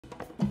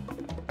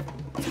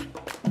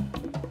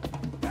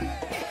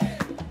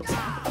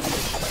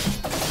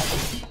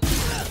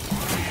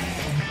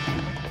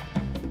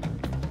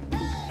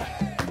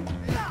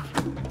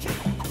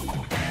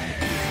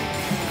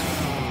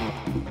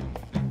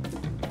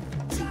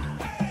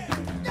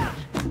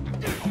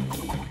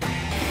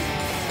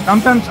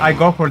Sometimes I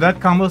go for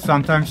that combo,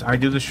 sometimes I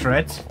do the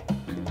shred.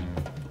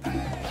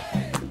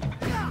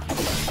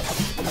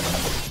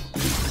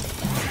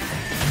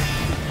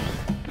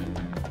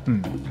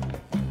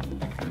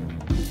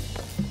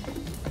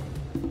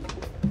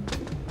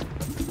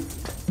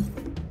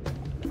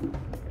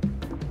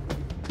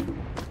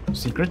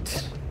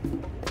 Secret?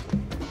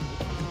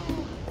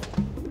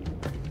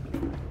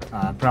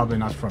 Probably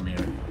not from here.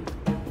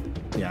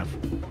 Yeah,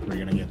 we're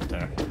gonna get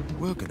there.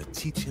 We're gonna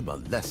teach him a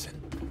lesson.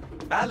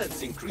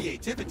 Balancing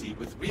creativity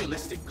with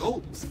realistic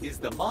goals is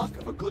the mark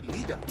of a good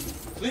leader.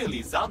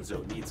 Clearly,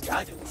 Zanzo needs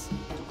guidance.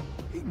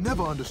 He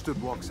never understood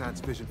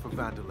Roxanne's vision for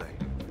Vandelay.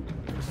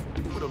 Just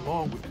put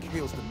along with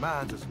Kale's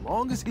demands as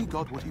long as he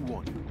got what he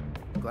wanted.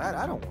 Glad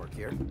I don't work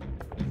here.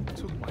 He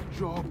took my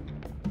job,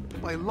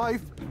 my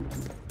life.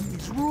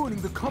 He's ruining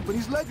the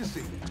company's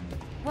legacy.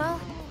 Well,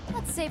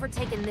 let's savor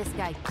taking this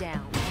guy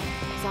down.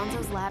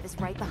 Zanzo's lab is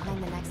right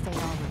behind the next AR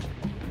room.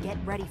 Get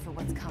ready for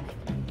what's coming.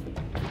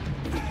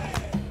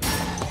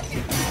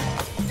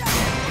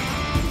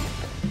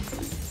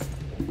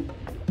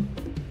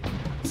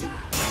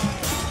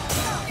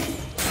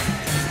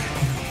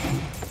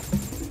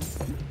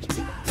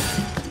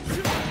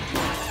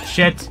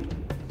 Shit.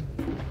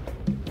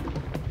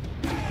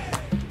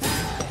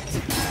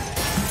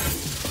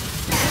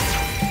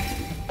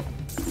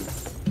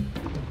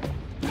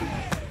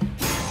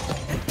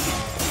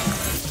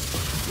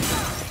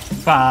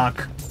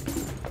 Fuck.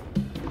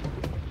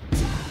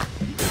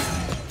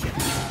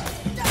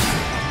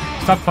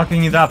 Stop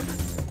fucking it up.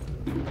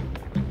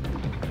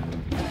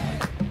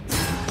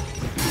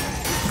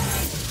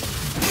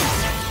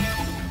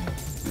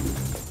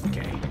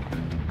 Okay.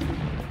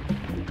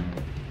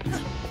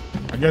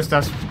 I guess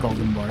that's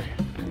Golden Boy.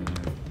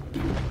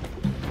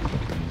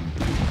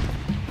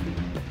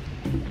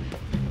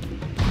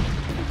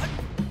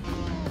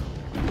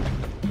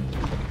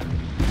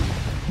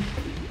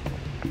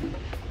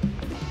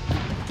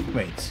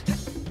 Wait.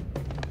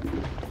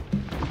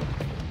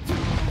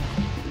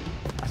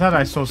 I thought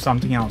I saw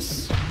something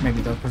else.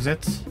 Maybe that was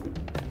it?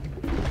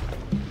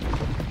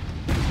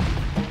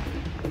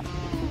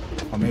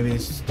 Or maybe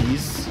it's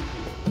these?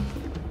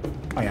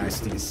 Oh yeah, it's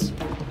these.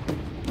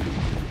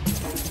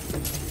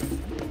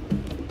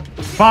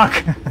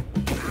 Fuck!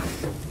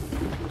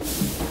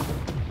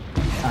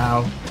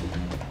 Ow.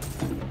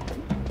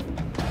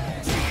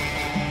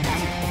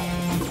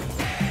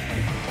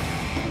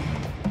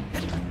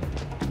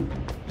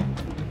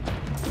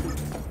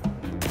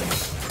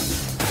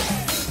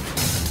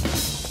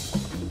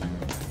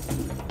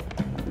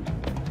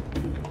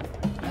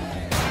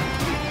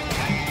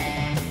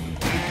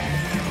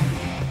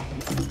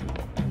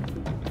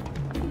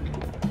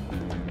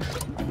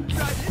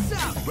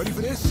 Ready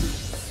for this?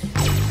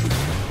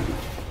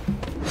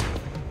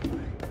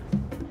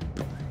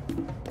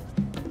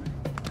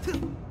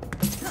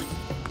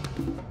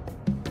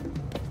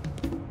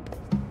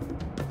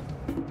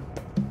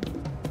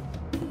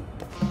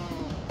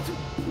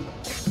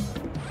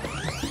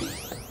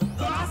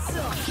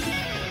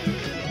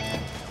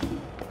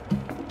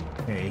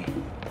 Hey.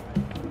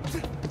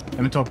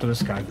 Let me talk to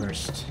this guy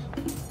first.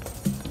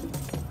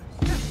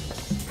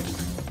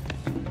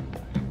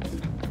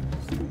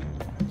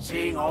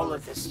 Seeing all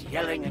of this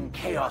yelling and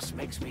chaos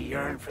makes me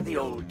yearn for the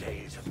old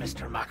days of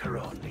Mr.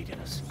 Macaron leading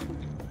us.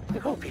 I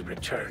hope he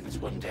returns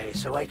one day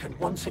so I can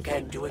once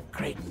again do a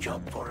great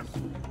job for him.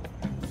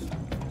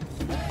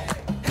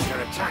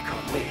 Your attack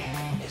on me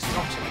is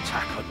not an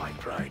attack on my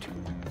pride.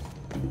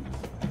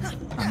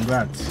 I'm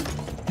glad.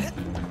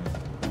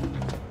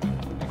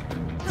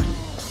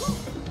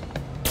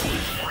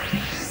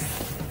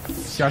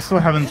 See, I still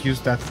haven't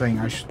used that thing.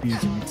 I should be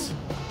using it.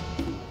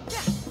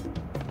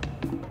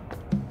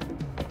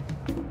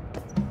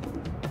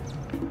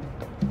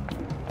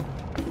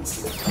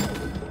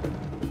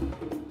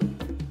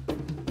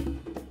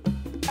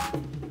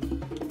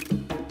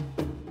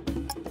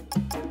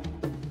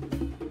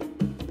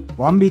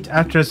 One beat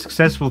after a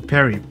successful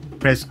parry,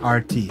 press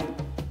RT.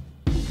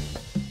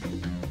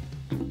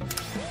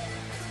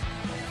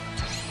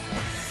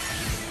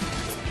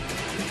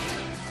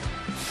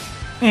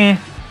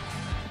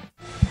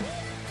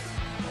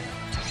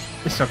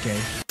 It's okay.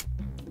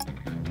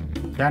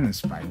 Cannon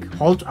spike.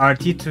 Hold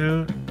RT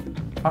to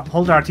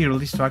hold RT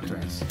release to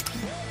activate.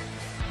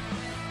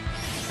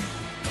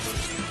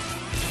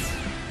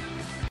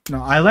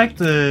 No, I like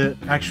the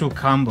actual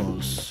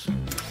combos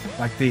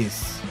like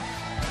these.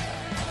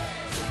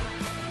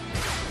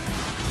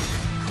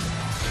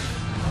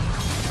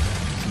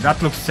 That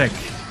looks sick.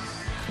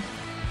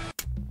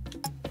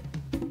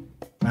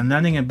 When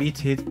landing a beat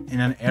hit in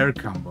an air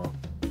combo.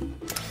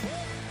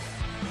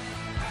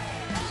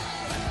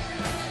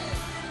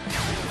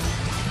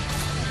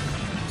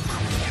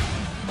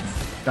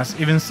 That's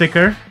even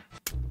sicker.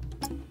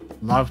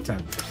 Love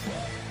tap.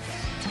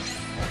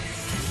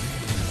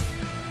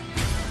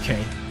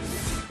 Okay.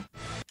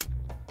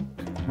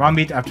 One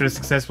beat after a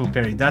successful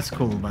parry. That's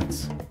cool, but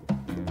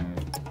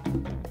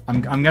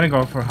I'm gonna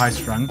go for high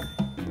strung.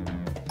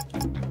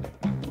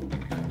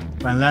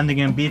 When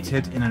landing a beat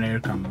hit in an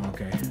air combo,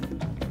 okay.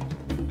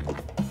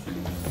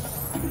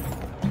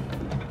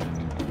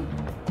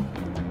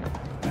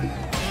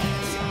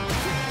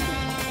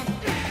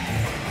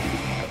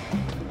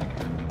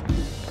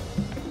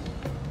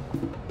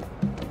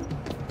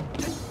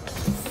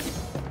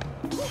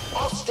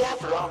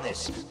 staff are on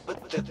this,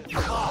 but the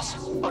cost,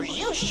 are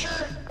you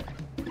sure?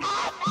 Am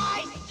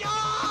I sure?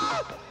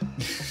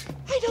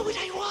 I know what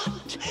I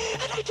want,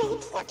 and I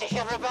don't want to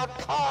hear about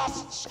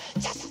costs.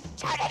 Just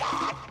turn it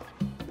on!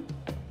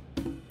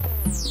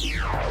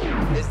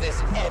 Is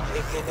this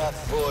epic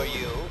enough for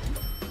you?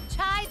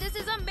 Chai, this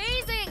is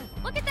amazing!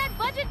 Look at that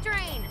budget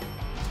drain!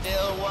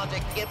 Still want a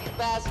gift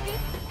basket?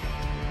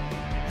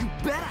 You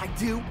bet I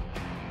do.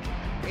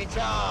 It's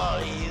all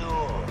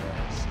yours.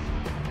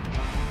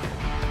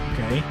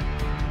 Okay.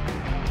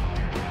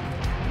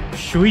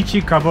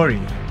 Shuichi Kabori.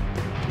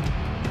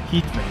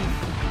 Heatwave.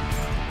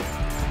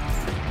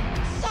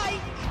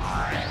 Psych!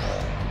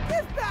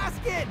 Gift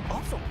basket!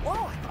 Also, whoa,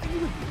 I thought you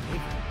would be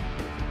bigger.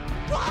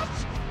 What?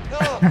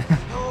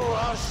 Oh,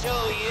 I'll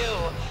show you.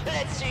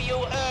 Let's see you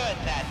earn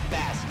that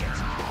basket.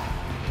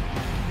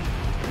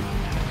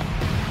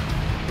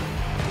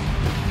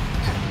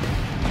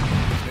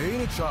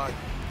 Ain't it, Chai?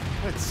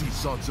 Let's see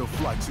Zanzo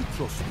fly too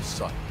close to the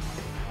sun.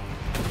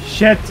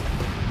 Shit!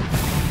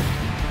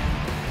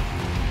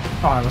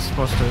 Oh, I was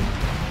supposed to...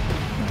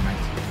 Never mind.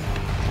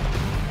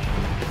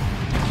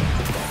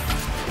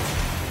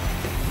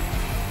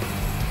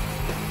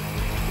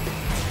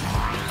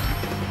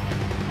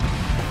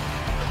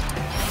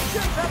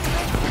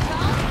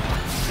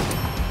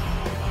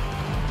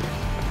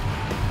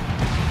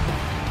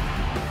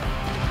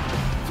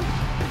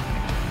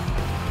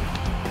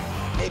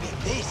 Maybe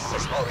this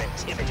is more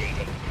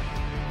intimidating.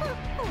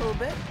 A little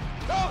bit.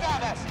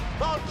 Go-Goddess!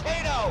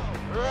 Volcano!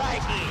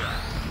 Right here!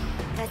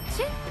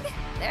 Ka-ching!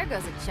 There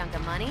goes a chunk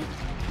of money.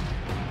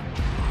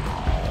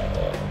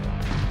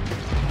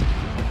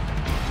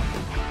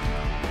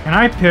 Can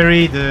I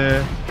parry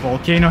the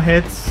volcano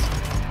hits?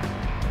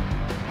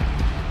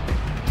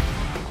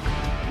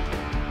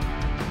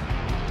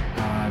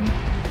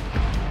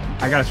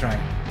 I gotta try.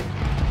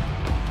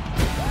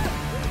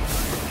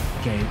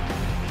 Okay.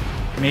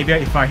 Maybe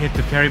if I hit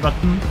the parry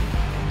button.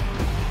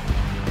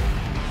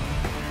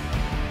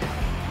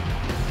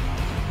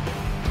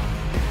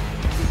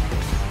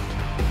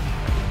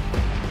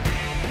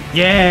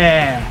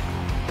 Yeah!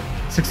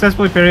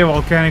 Successfully parry a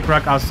volcanic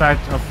rock outside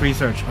of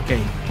research.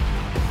 Okay.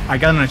 I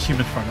got an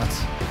achievement for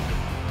that.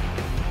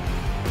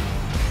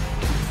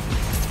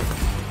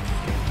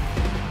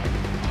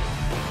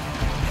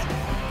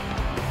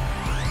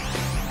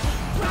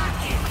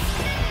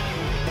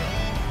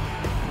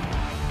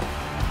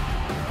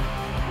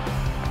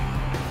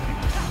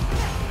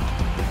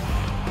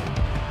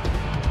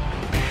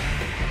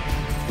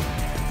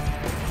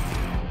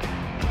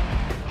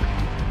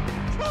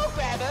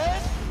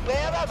 Programmers,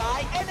 where are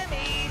my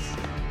enemies?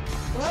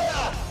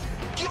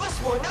 Give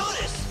us more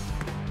notice!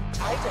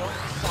 I don't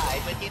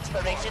decide when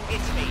inspiration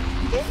hits me.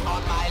 Get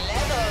on my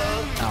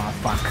level! Oh,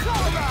 fuck.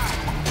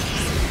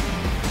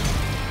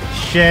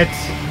 Shit.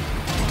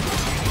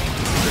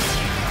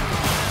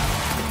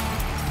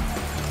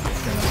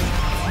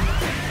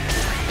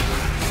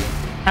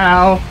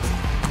 Ow.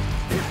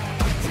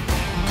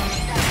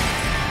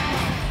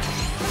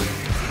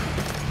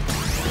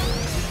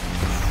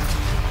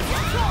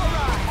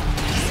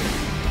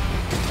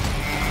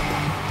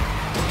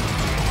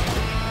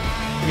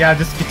 Yeah,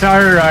 this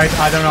guitar ride,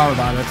 I don't know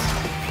about it.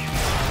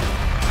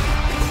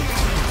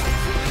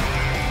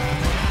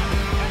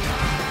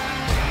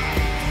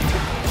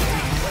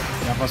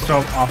 That was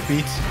so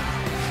offbeat.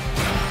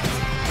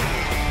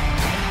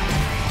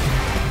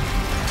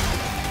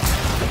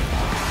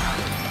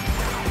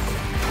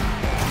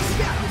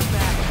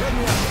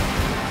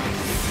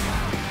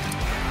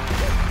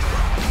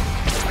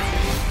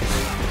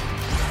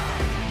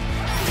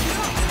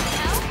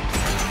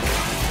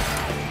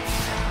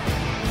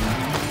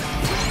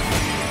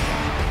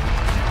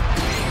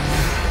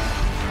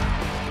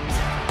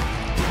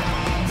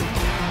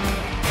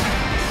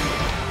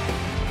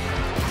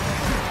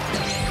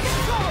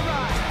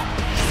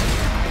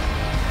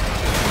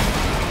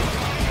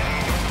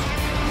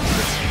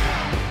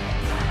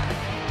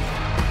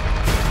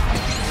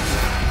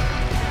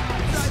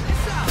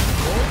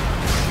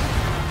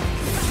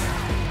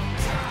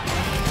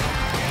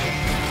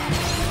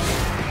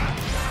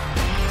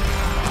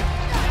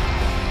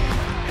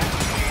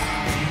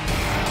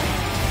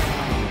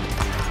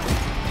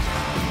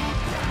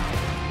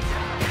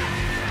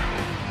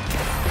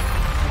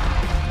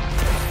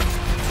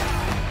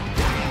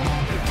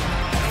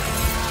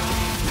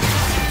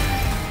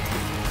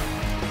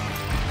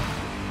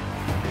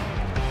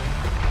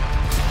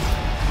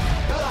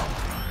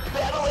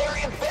 Battle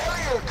area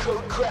barrier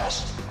code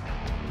crashed!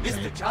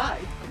 Mr. Chai,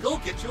 go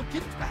get your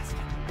gift basket.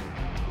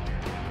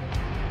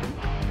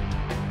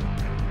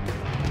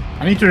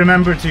 I need to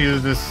remember to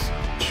use this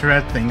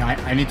shred thing.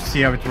 I need to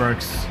see how it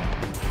works.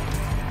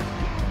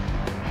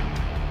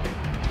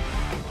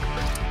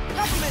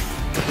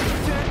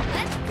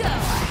 Let's go!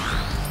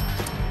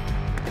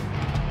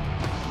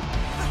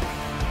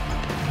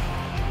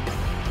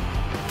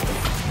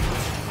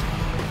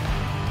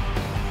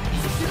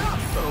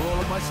 Better roll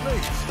up my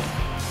sleeves.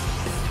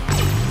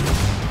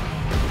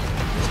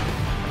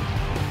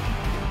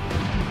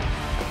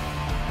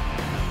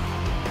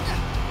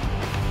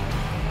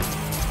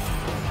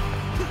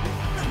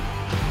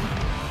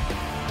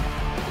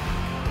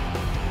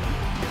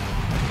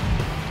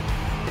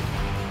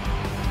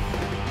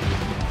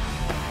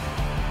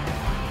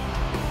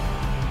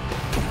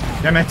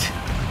 Damn it.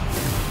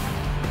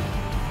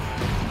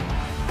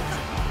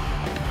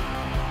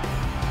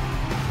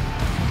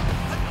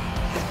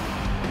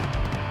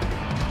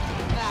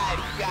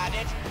 I've got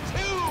it.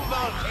 2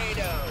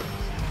 volcanoes.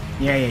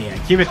 Yeah.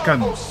 Keep it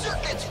coming.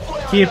 Circuits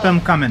flaring Keep up.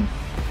 them coming.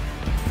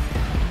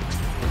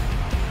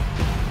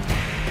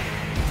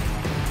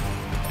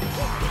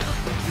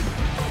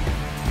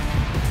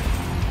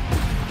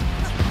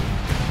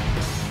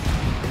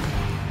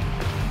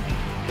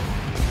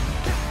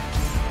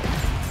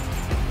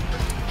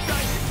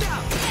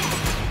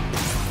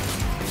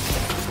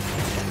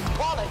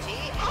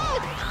 Quality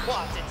and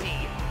quantity.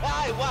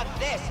 I want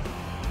this.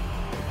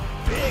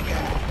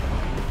 Bigger.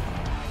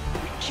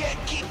 We can't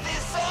keep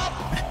this up.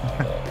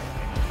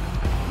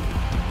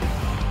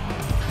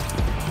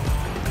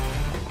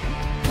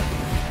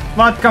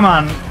 But come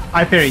on,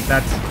 I parried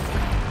that.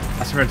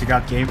 I swear to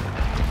God, game.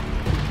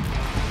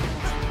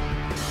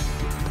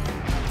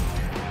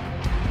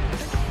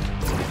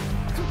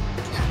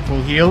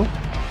 Full heal.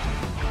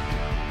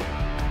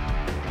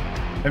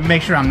 Let me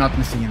make sure I'm not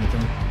missing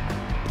anything.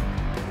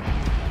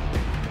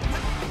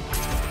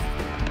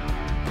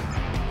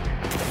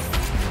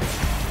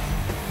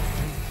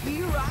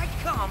 Here I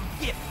come,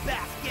 gift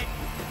basket.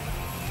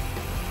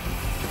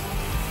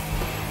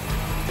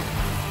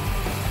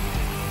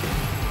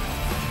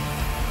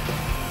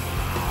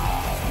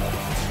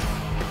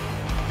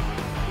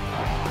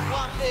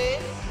 Want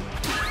this?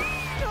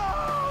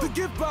 The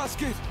gift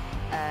basket!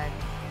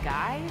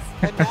 Guys?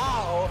 And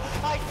now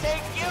I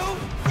take you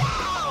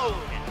down!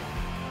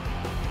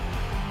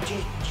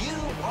 Did you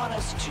want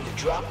us to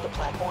drop the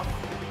platform?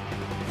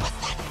 Was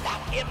that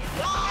not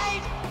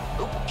implied?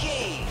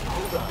 Okay,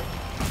 hold on.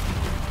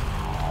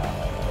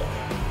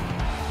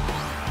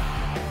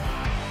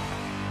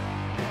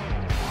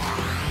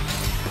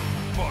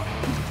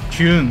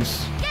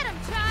 Tunes. Get him,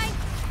 Ty!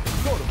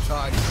 Got him,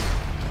 Ty.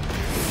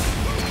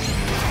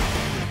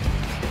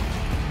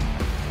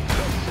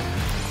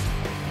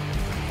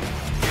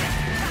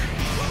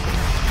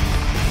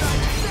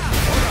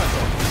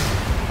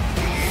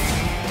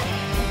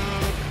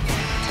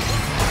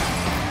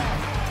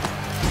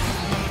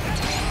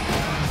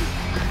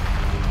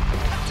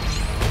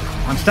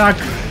 I'm stuck.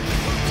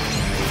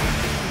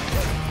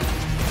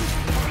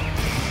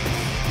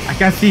 I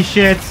can't see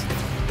shit.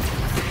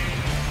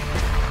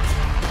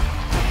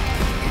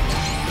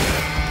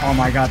 Oh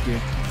my god,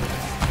 dude.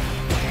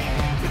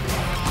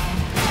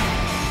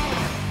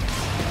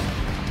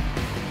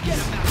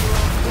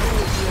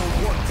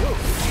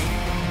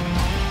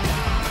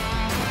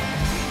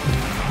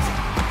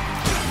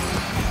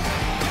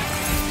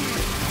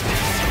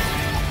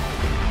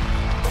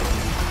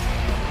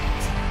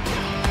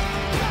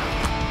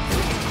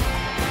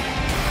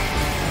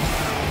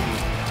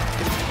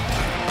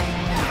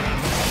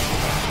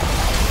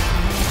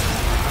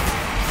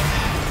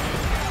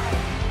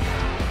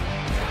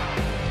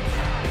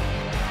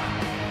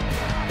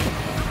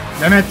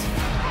 Damn it.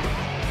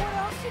 What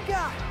else you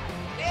got?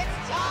 It's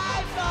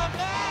time for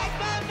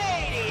Magma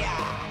Mania!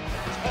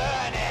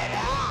 Turn it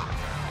up!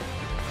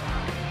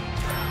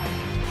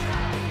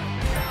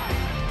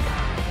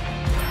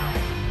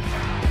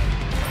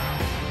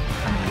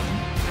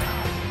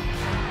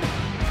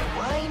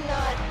 Why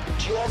not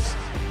just...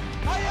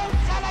 Are you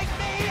telling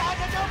me how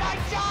to do my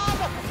job?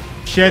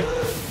 Shit.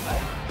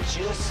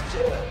 Just,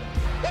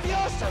 if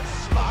you're so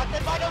smart,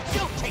 then why don't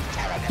you take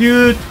care of it?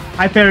 Dude,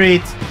 I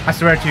parried. I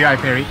swear to you, I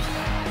parried.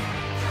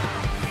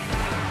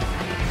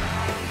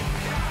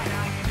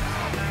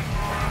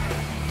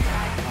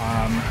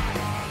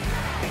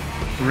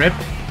 Rip.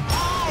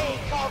 I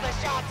call the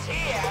shots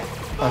here!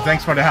 Oh,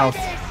 thanks for the health.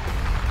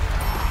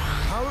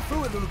 Power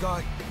through it, little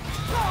guy.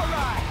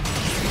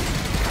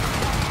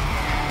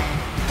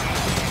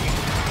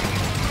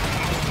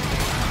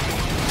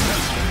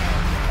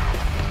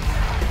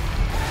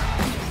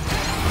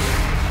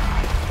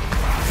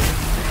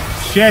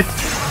 Shit.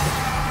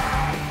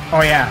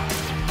 Oh yeah.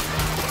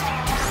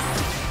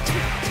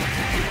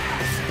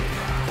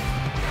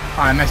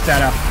 Oh, I messed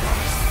that up.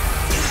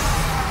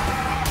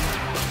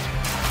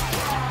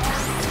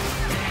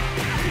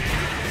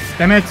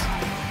 Damn it.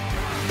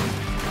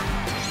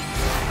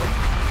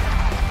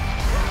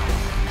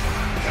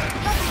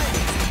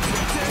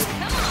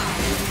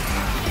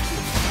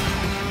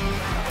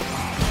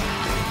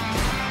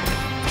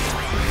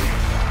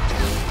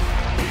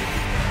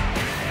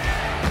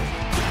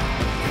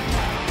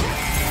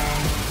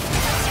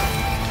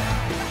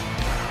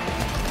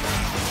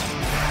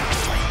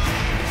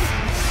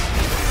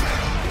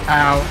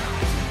 Ow.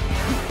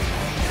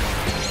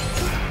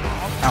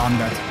 Oh, I'm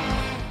dead.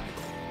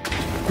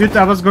 Dude,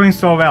 that was going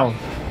so well.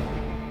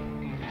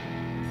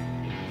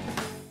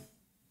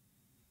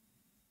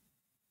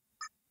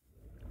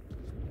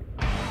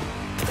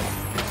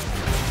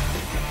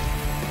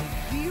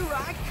 Here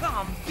I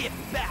come, gift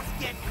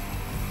basket.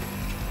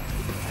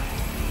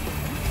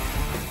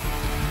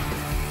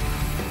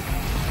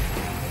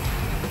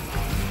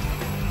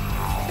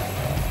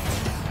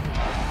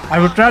 I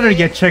would rather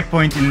get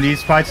checkpoint in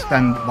these fights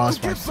than boss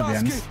fights, to be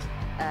honest.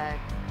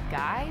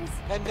 Guys?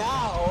 And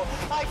now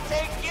I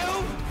take you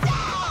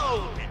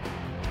down!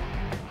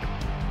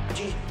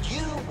 Did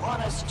you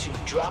want us to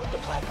drop the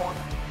platform?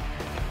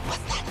 Was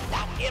that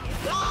not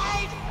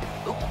implied?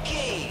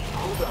 Okay,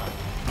 hold on.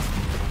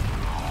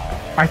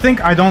 I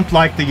think I don't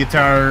like the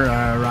guitar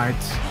right.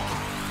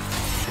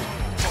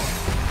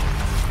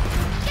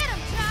 Get him,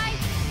 Ty!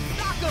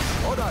 Knock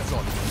him! All eyes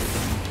on.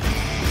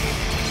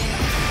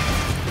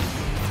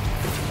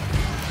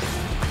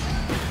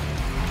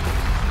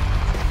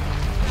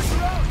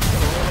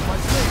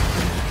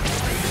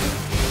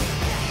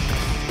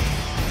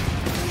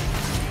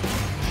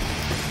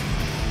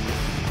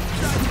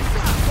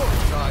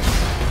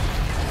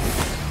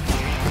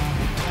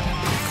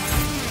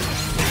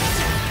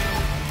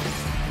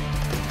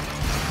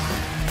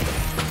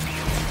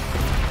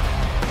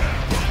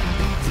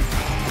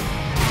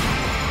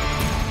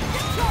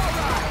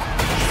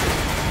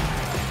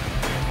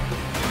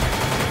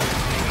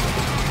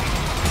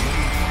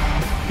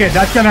 Okay,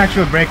 that can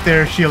actually break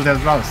their shield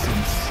as well,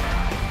 since...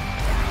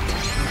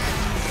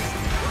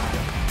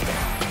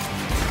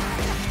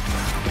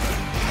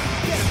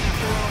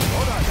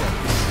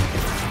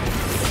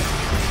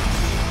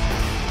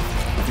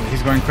 Okay,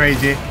 he's going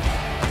crazy.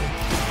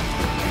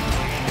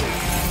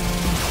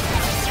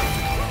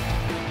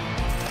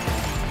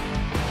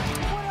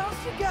 What else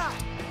you got?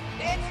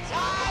 It's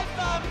time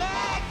for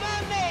Magma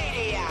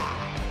Mania!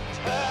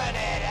 Turn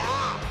it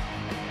up!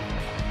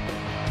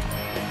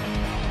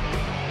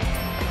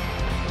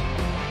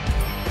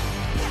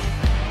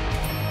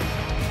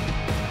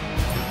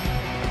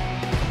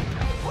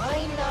 Why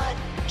not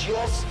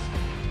just...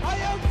 Are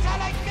you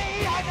telling me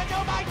how to do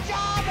my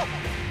job?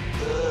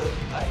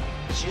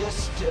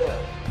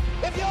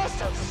 If you're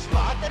so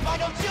smart, then why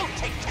don't you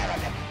take care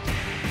of him?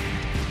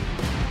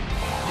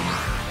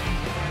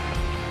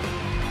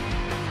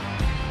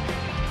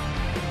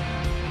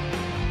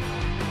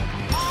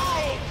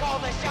 I call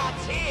the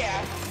shots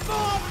here.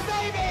 More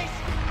babies!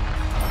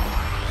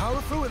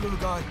 Power through it, little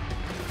guy.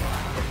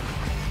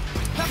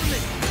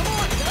 Peppermint, come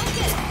on! Go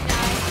get him,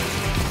 Ty!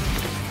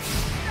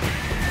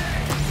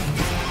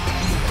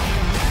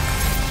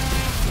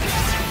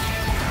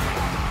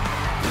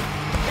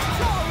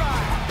 It's all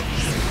right!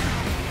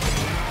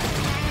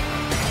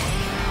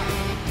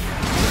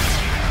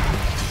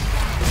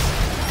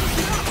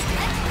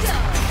 Let's go!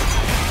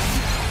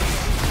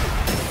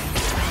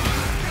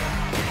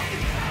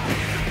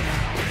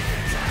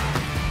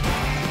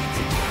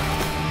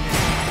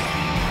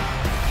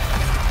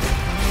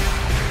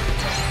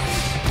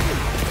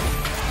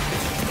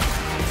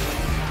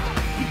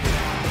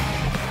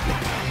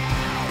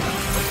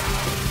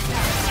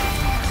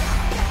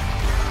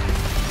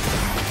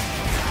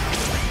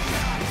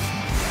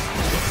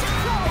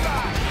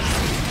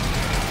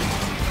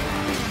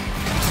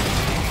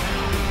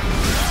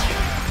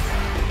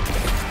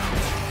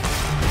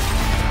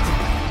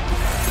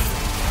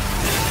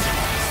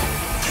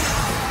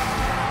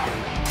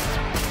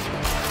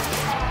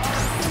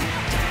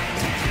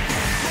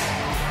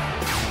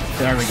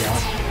 There we go.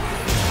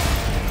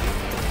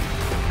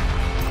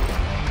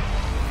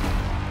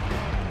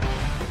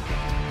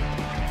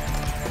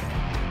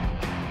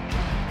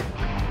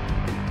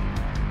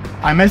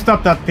 I messed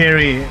up that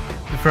parry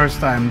the first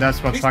time,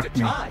 that's what Mr. fucked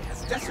me. Ty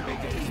has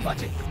decimated his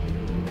budget.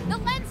 The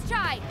lens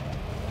tried!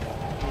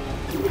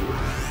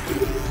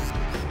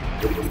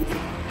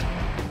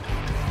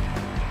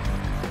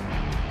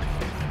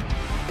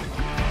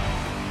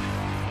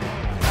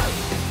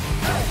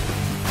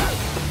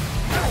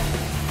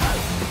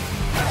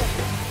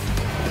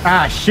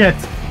 Ah, shit!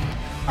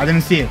 I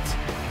didn't see it.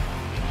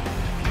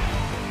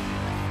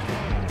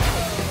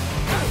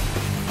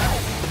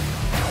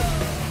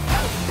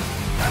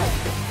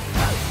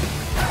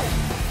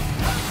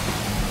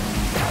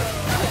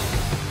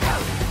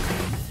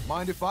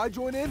 Mind if I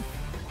join in?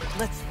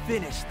 Let's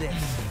finish this.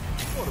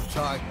 What a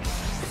tie.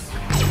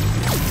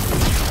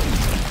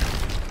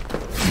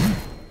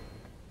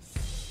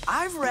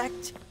 I've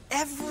wrecked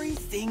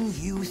everything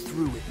you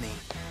threw at me.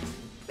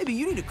 Maybe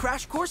you need a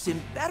crash course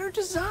in better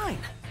design.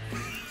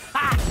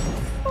 Ha!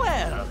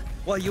 Well,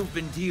 while you've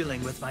been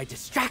dealing with my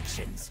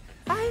distractions,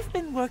 I've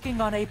been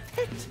working on a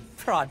pet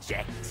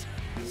project.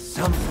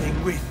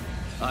 Something with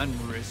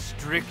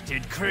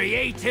unrestricted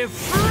creative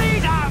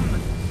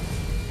freedom!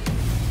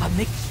 A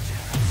mixture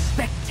of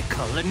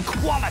spectacle and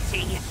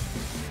quality.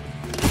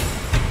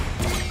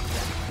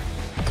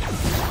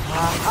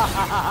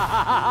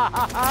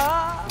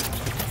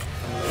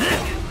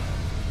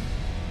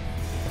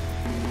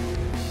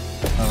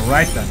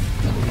 Alright then.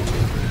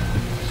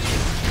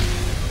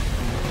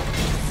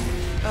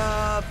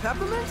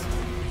 Peppermint?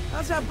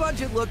 How's that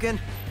budget looking?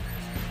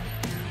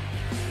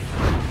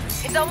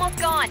 It's almost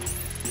gone.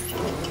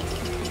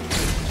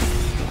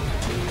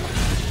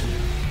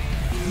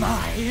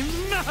 My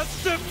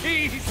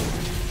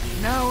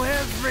masterpiece! Now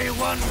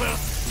everyone will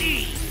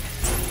see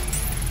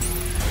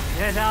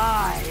that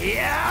I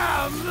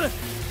am...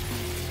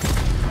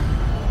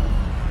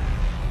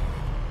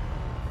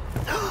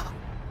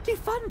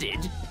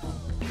 defunded?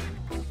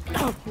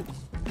 Oh.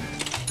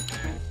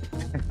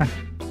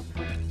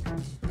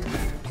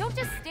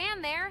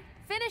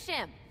 finish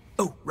him.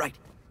 Oh, right.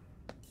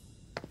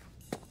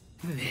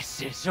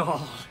 This is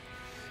all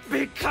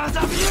because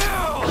of you!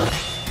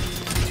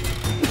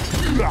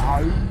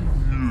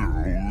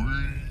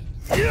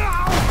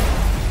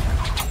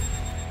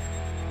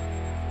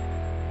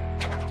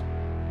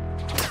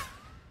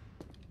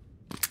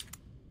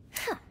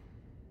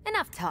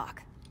 Enough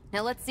talk.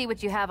 Now let's see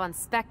what you have on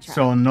Spectra.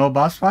 So no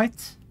boss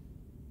fights?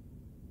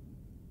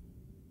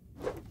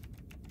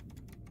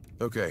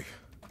 Okay.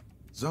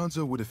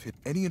 Zanzo would have hit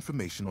any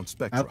information on I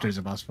Spectra. hope there's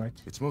a boss fight.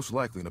 It's most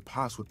likely in a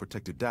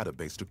password-protected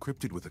database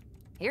decrypted with a...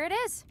 Here it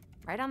is,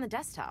 right on the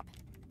desktop.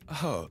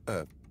 Oh.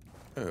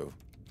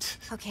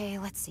 Okay,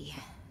 let's see.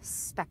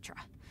 Spectra.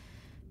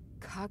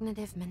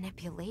 Cognitive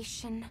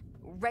manipulation,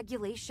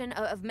 regulation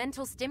of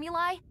mental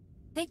stimuli.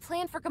 They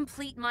plan for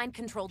complete mind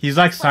control. He's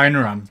like just I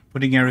Signeram, thought.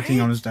 putting everything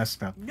on his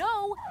desktop.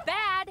 No,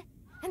 bad.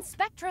 And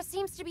Spectra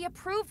seems to be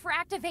approved for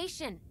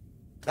activation.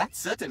 That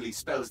certainly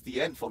spells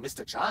the end for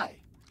Mr. Chai.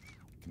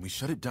 Can we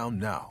shut it down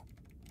now?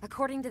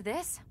 According to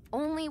this,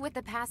 only with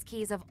the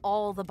passkeys of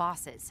all the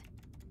bosses.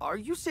 Are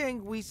you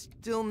saying we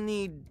still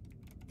need...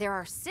 There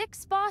are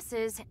 6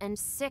 bosses and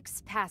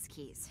 6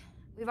 passkeys.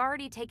 We've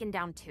already taken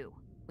down 2.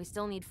 We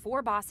still need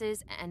 4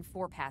 bosses and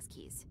 4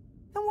 passkeys.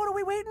 Then what are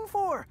we waiting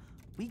for?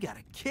 We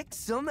gotta kick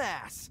some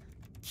ass.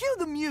 Cue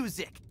the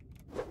music!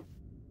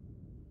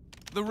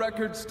 The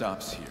record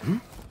stops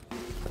here.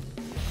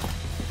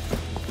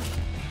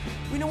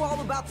 We know all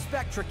about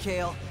Spectra,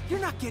 Kale. You're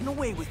not getting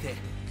away with it.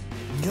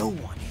 No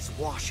one is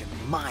washing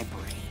my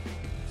brain.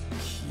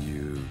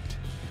 Cute.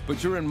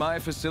 But you're in my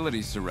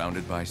facility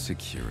surrounded by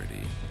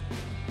security.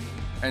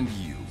 And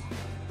you.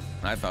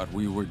 I thought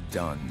we were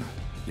done.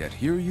 Yet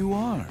here you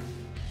are.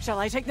 Shall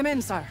I take them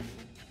in, sir?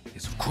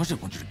 Yes, of course I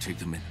want you to take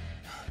them in.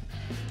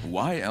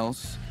 Why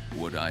else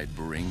would I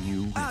bring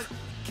you with...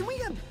 Can we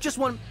have just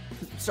one...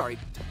 Sorry,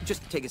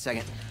 just take a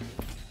second.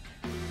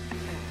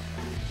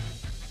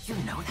 You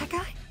know that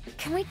guy?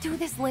 Can we do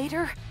this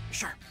later?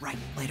 Sure, right,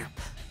 later.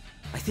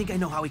 I think I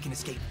know how we can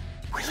escape.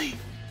 Really?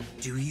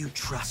 Do you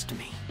trust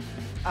me?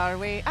 Are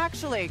we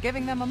actually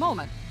giving them a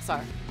moment,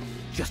 sir?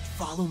 Just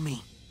follow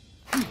me.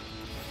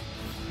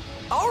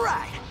 All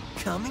right,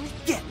 come and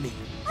get me.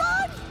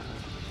 Run!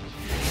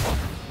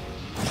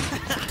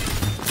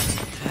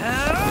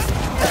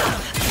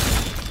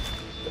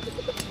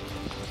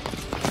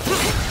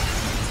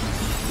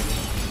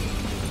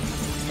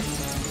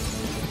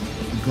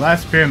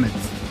 Glass pyramid.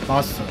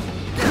 Awesome.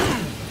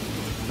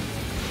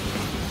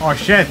 Oh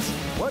shit!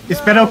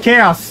 It's Battle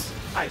Chaos!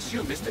 I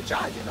assume Mr.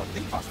 Chai did not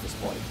think past this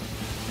point.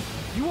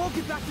 You all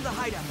get back to the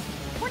hideout.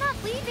 We're not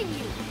leaving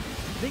you.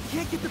 They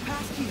can't get the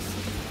passkeys.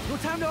 No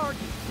time to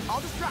argue. I'll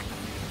distract them.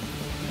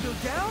 You go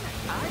down,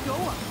 I go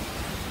up.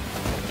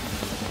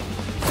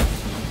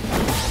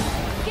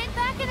 Get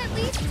back in at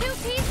least 2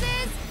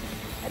 pieces.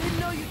 I didn't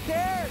know you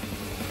cared.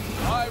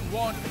 I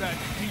want that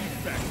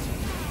defect.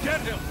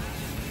 Get him!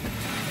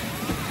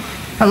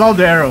 Hello,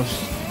 the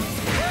arrows.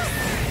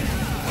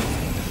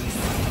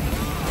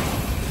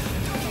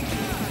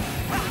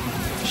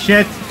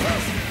 Shit.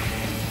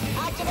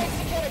 Activate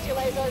security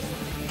lasers.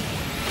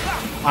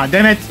 Ah,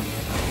 damn it.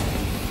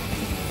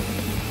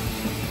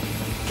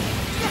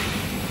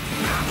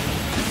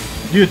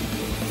 Dude.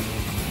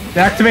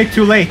 They activate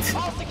too late.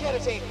 All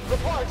security,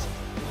 report.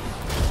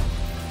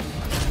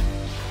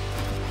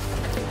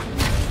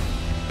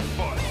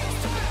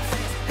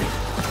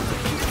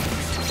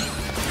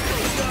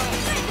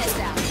 Check this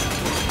out.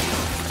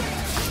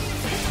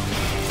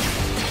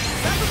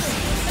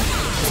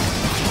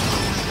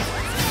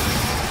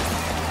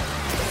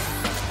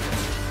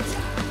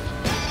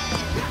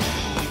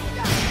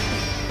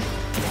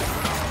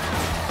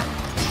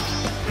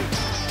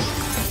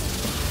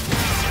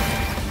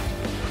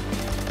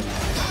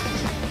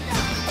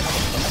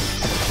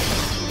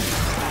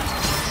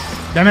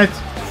 Damn it.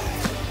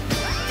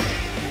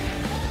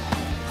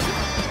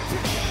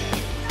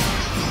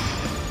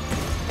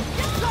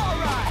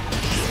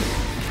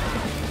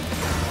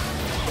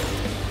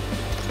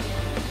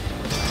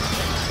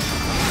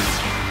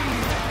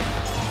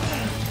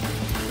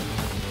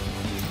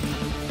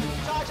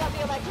 Charge up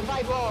the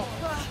electrified wall.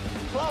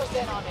 Close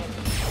in on him.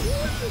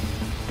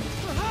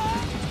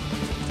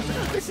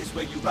 This is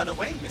where you run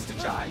away, Mr.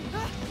 Chai.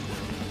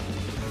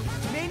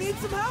 May need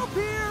some help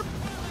here.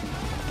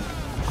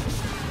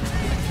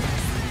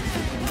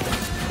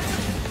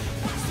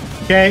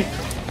 Okay.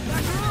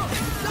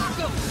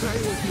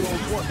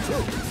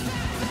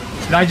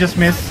 Did I just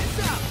miss?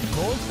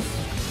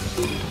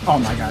 Oh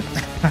my god.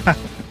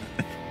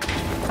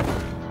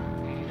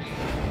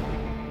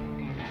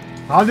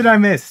 How did I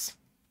miss?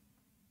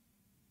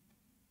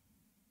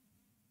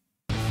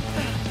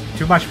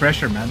 Too much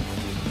pressure, man.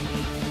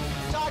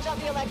 Charge up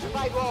the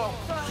electrified wall.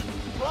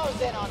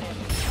 Close in on him.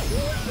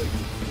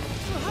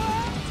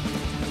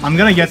 I'm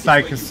gonna get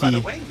like a Where you run C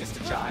away,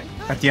 Mr. Chai.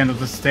 at the end of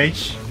the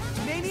stage.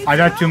 I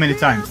died too many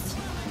times.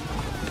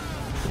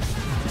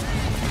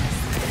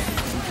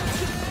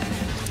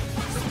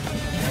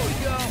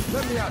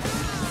 Let me out.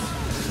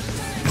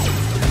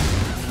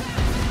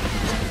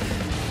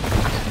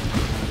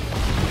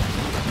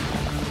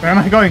 Where am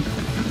I going? Go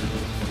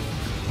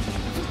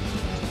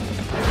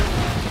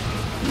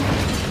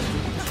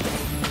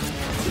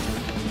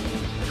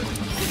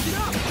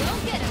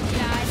get him,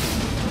 guys.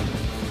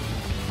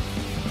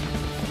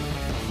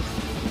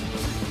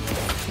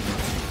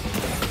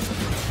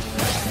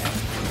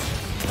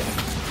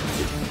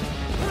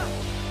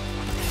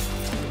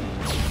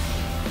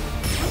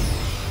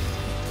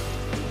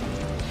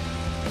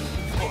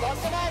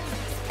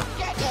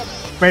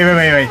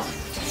 Wait.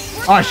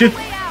 Oh shit!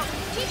 Way out.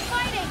 Keep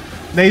fighting.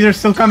 Laser's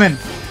still coming.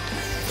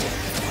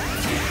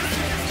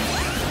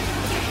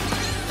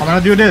 I'm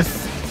gonna do this.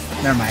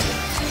 Never mind.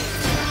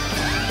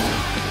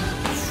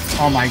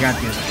 Oh my god,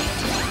 dude.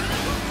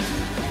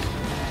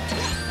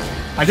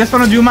 I just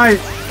wanna do my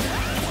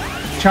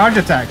charge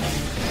attack.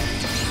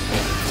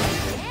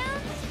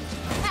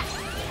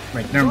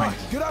 Wait, never mind.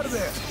 Get out of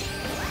there!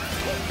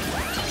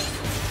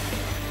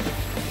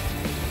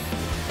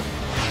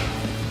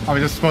 I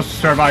was just supposed to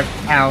survive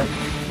out.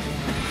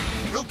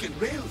 Broken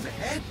rails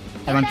ahead.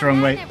 I went the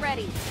wrong way. Get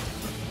ready.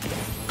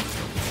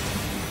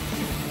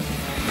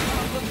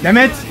 Damn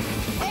it!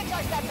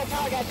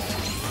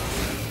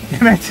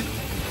 Damn it!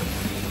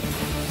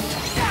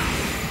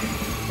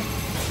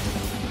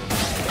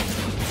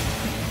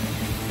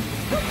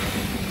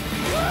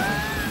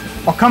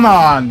 Oh, come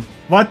on!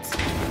 What?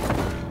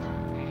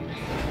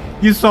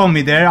 You saw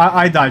me there.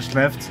 I dodged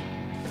left.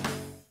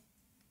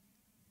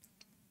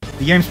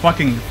 The game's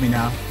fucking with me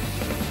now.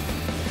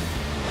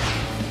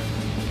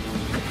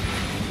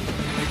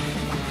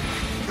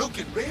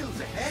 Broken rails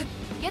ahead.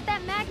 Get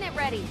that magnet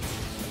ready.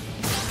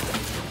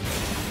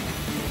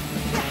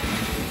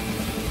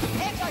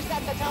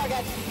 Intercept the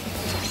target!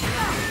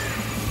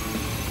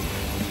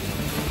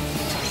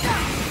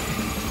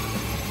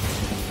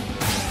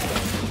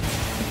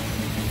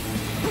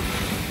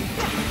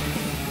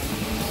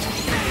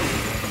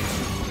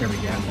 There we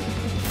go.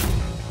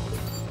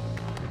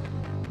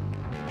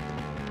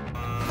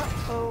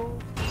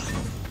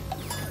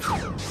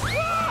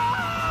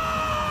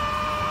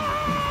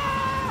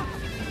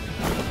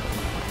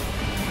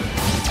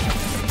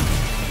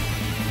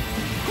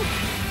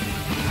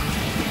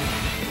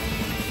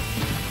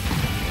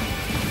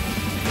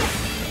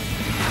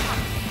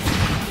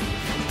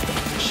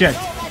 Shit.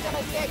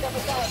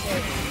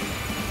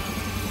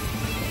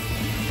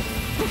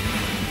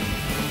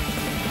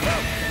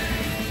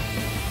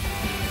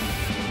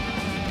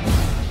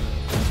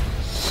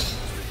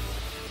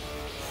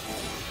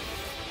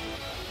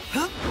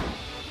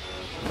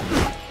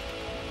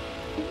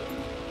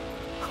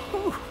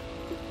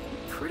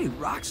 Pretty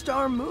rock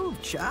star move,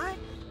 Chai.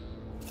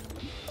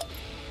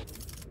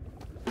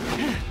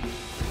 Here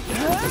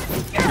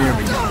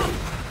we go.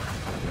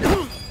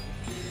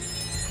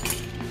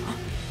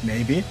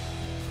 Maybe.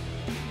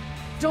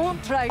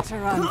 Don't try to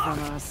run from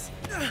us.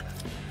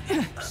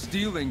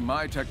 Stealing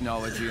my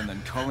technology and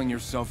then calling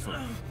yourself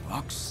a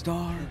rock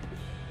star?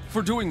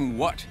 For doing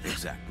what,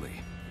 exactly?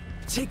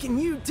 Taking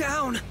you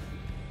down.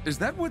 Is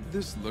that what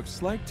this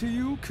looks like to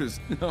you? 'Cause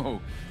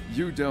no,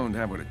 you don't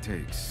have what it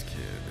takes,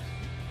 kid.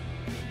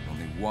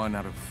 Only 1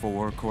 out of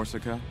 4,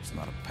 Corsica? It's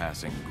not a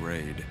passing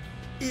grade.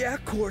 Yeah,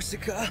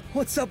 Corsica.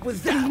 What's up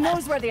with He that?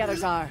 knows where the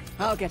others are.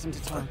 I'll get him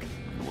to talk.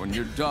 And when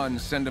you're done,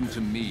 send him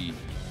to me.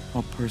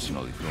 I'll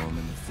personally throw him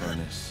in the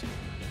furnace.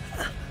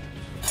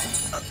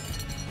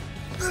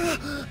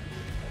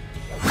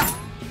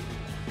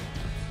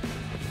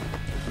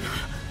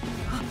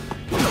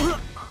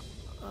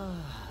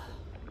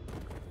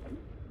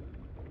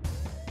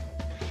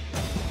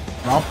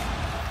 Well.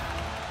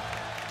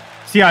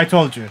 See, I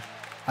told you.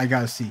 I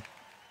gotta see.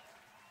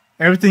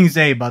 Everything's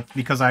A, but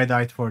because I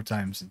died 4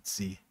 times, it's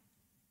C.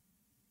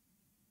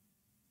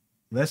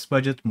 Less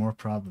budget, more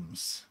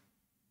problems.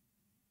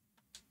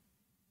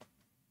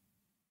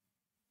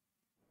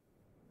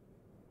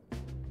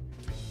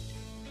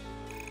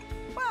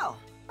 Well,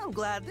 I'm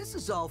glad this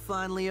is all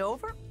finally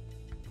over.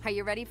 Are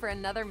you ready for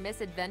another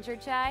misadventure,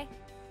 Chai?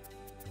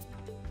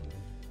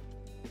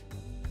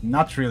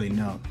 Not really,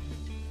 no.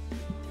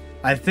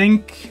 I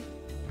think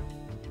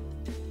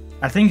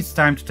it's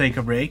time to take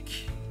a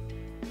break.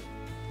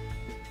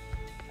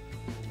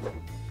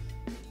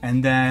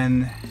 And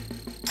then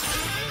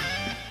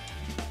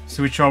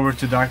switch over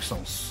to Dark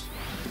Souls.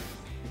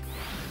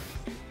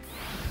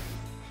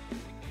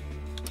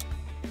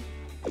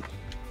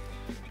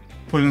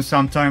 Put in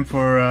some time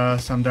for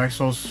some Dark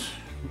Souls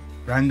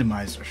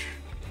randomizer.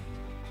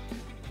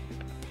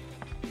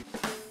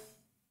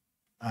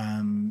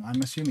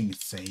 I'm assuming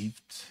it's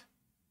saved.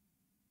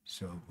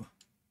 So